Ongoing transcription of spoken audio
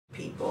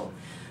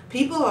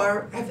people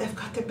have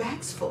got their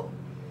bags full.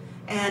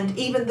 And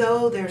even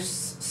though there's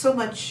so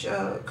much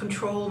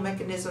control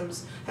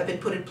mechanisms have been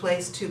put in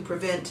place to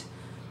prevent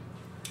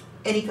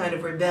any kind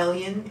of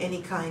rebellion,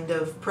 any kind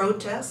of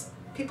protest,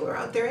 people are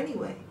out there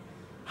anyway.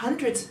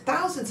 Hundreds,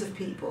 thousands of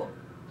people.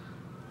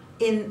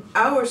 In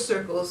our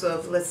circles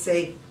of, let's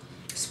say,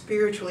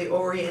 spiritually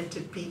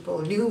oriented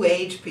people, new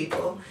age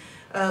people,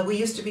 we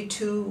used to be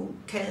 2,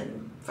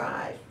 10,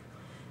 5,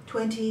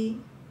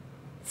 20,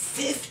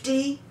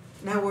 50.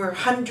 Now we're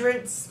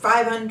hundreds,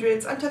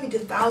 500s. I'm talking to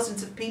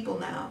thousands of people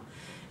now.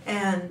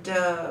 And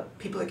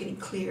people are getting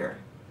clear.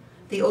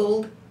 The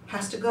old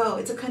has to go.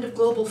 It's a kind of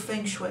global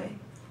feng shui.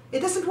 It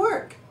doesn't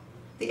work.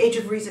 The age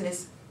of reason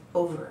is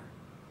over.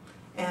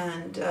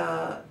 And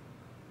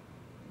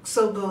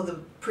so go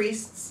the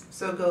priests,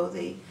 so go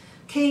the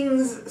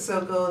kings,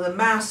 so go the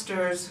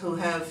masters who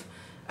have,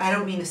 I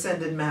don't mean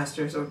ascended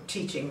masters or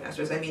teaching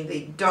masters, I mean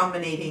the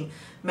dominating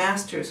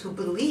masters who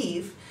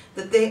believe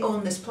that they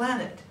own this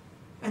planet.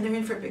 And they're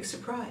in for a big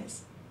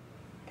surprise.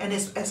 And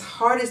as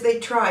hard as they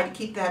try to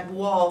keep that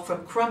wall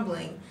from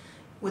crumbling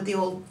with the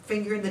old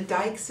finger in the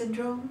dike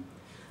syndrome,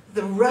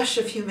 the rush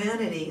of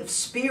humanity, of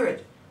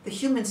spirit, the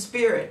human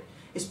spirit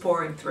is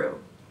pouring through.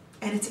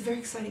 And it's a very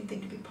exciting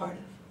thing to be part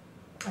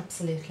of.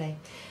 Absolutely.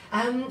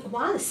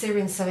 Why are the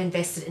Syrians so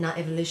invested in our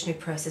evolutionary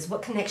process?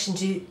 What connection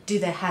do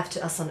they have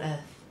to us on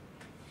Earth?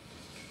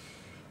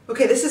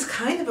 Okay, this is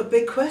kind of a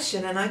big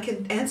question, and I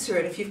can answer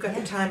it if you've got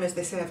the time, as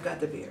they say, I've got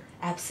the beer.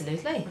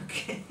 Absolutely.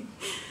 Okay.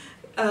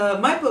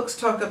 My books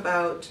talk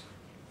about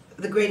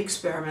the great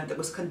experiment that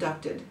was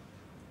conducted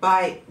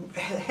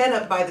head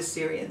up by the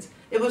Syrians.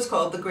 It was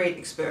called the Great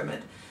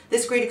Experiment.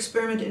 This great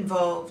experiment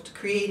involved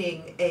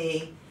creating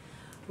a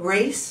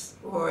race,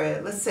 or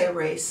let's say a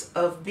race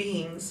of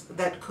beings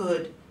that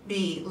could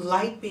be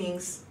light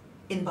beings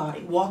in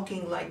body,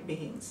 walking light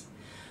beings,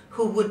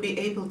 who would be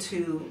able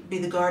to be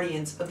the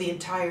guardians of the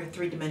entire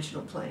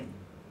three-dimensional plane.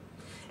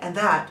 And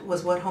that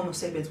was what Homo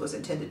sapiens was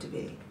intended to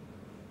be.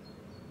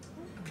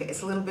 Okay,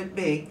 it's a little bit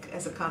big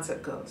as a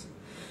concept goes.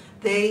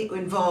 They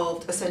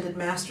involved ascended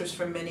masters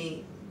from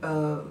many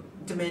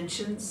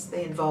dimensions.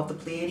 They involved the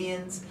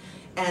Pleiadians,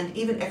 and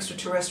even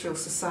extraterrestrial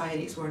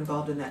societies were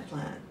involved in that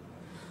plan.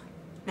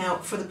 Now,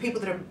 for the people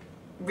that are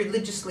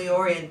religiously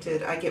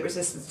oriented, I get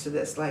resistance to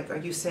this, like, are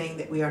you saying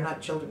that we are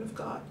not children of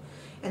God?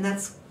 And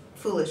that's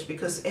foolish,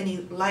 because any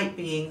light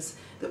beings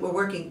that were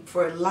working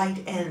for a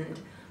light end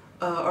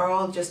are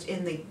all just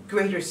in the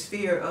greater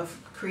sphere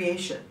of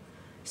creation.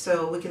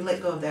 So we can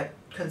let go of that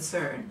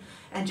concern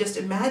and just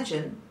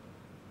imagine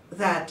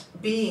that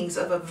beings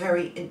of a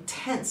very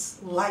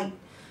intense light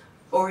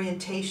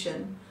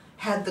orientation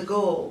had the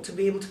goal to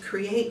be able to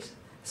create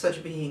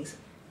such beings.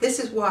 This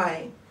is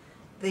why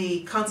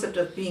the concept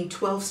of being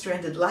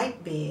 12-stranded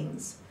light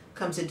beings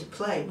comes into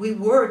play. We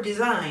were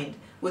designed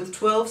with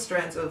 12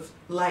 strands of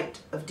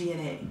light of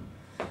DNA.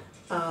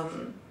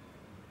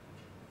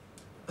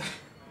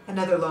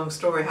 Another long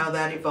story how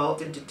that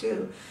evolved into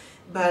 2,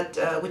 but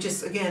which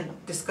is again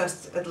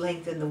discussed at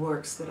length in the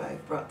works that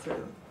I've brought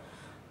through.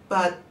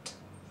 But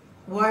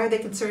why are they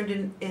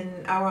concerned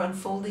in our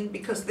unfolding?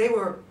 Because they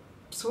were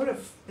sort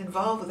of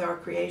involved with our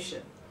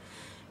creation.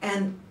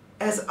 And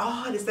as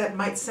odd as that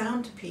might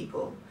sound to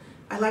people,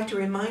 I like to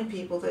remind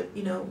people that,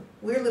 you know,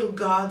 we're little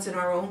gods in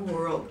our own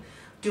world,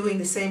 doing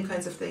the same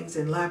kinds of things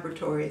in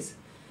laboratories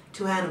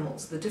to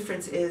animals. The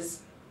difference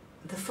is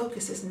the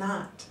focus is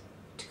not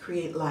to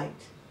create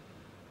light.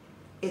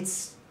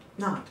 It's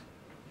not.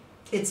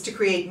 It's to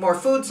create more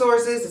food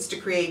sources, it's to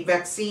create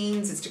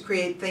vaccines, it's to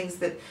create things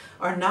that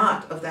are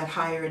not of that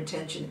higher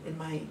intention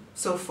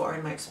so far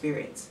in my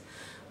experience.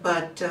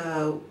 But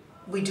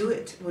we do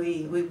it.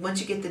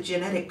 Once you get the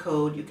genetic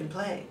code, you can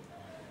play.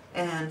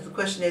 And the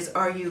question is,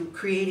 are you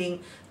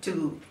creating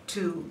to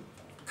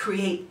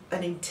create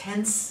an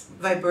intense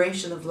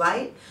vibration of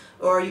light,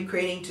 or are you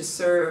creating to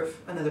serve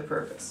another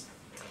purpose?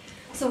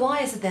 So why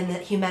is it then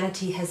that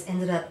humanity has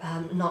ended up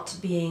not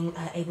being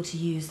able to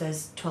use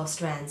those 12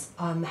 strands?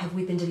 Have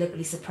we been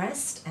deliberately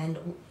suppressed, and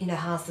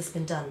how has this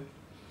been done?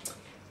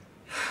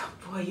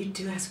 Boy, you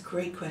do ask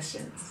great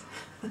questions.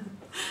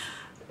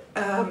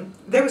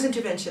 There was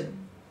intervention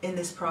in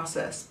this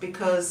process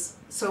because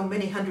so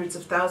many hundreds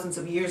of thousands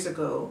of years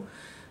ago,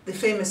 the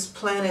famous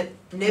planet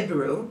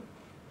Nibiru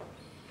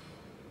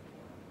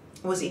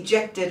was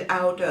ejected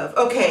out of,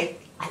 okay,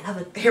 I love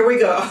it. Here we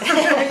go.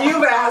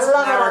 You've asked,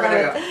 now we're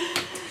going to go.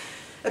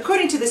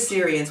 According to the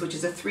Sirians, which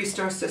is a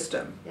 3-star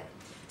system,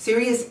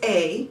 Sirius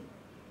A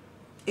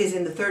is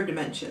in the 3rd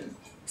dimension.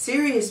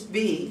 Sirius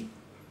B,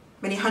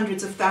 many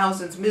hundreds of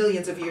thousands,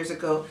 millions of years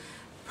ago,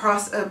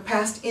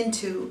 passed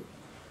into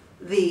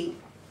the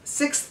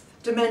 6th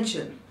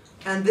dimension.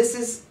 And this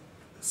is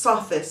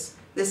Sophis.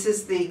 This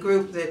is the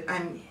group that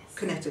I'm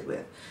connected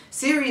with.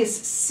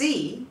 Sirius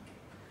C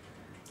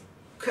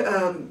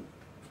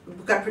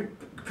got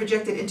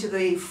projected into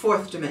the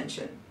 4th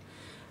dimension.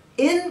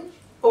 In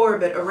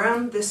orbit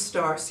around this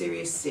star,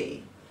 Sirius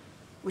C,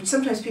 which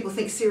sometimes people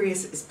think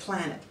Sirius is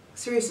planet.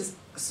 The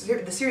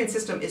Sirian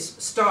system is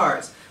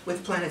stars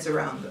with planets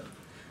around them.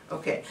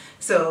 Okay,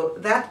 so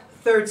that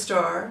third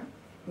star,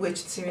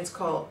 which the Syrians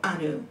call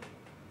Anu,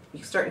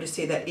 you're starting to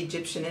see that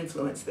Egyptian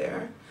influence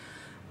there.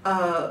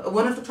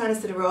 One of the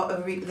planets that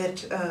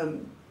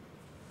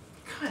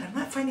God, I'm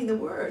not finding the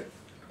word.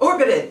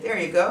 Orbited, there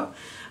you go,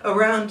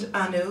 around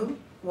Anu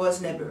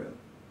was Nibiru.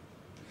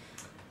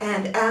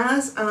 And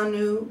as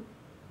Anu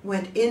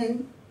went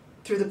in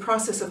through the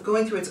process of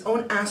going through its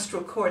own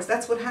astral cords,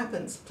 that's what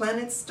happens.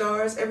 Planets,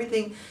 stars,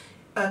 everything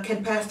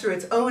can pass through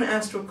its own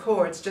astral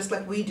cords, just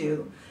like we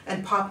do,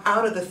 and pop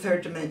out of the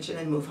third dimension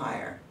and move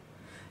higher.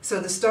 So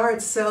the star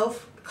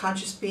itself,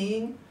 conscious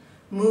being,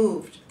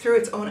 moved through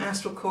its own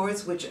astral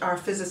cords, which our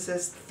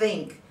physicists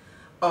think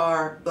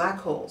are black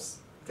holes.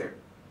 They're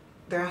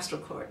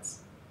astral cords.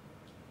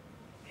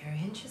 Very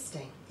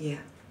interesting. Yeah.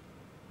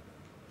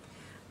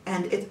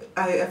 And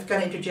I've got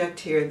to interject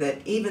here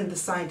that even the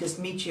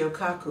scientist Michio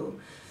Kaku,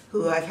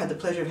 who I've had the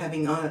pleasure of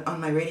having on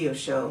my radio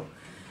show,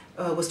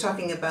 was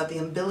talking about the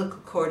umbilical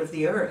cord of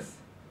the Earth.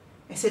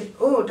 I said,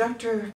 oh, Dr.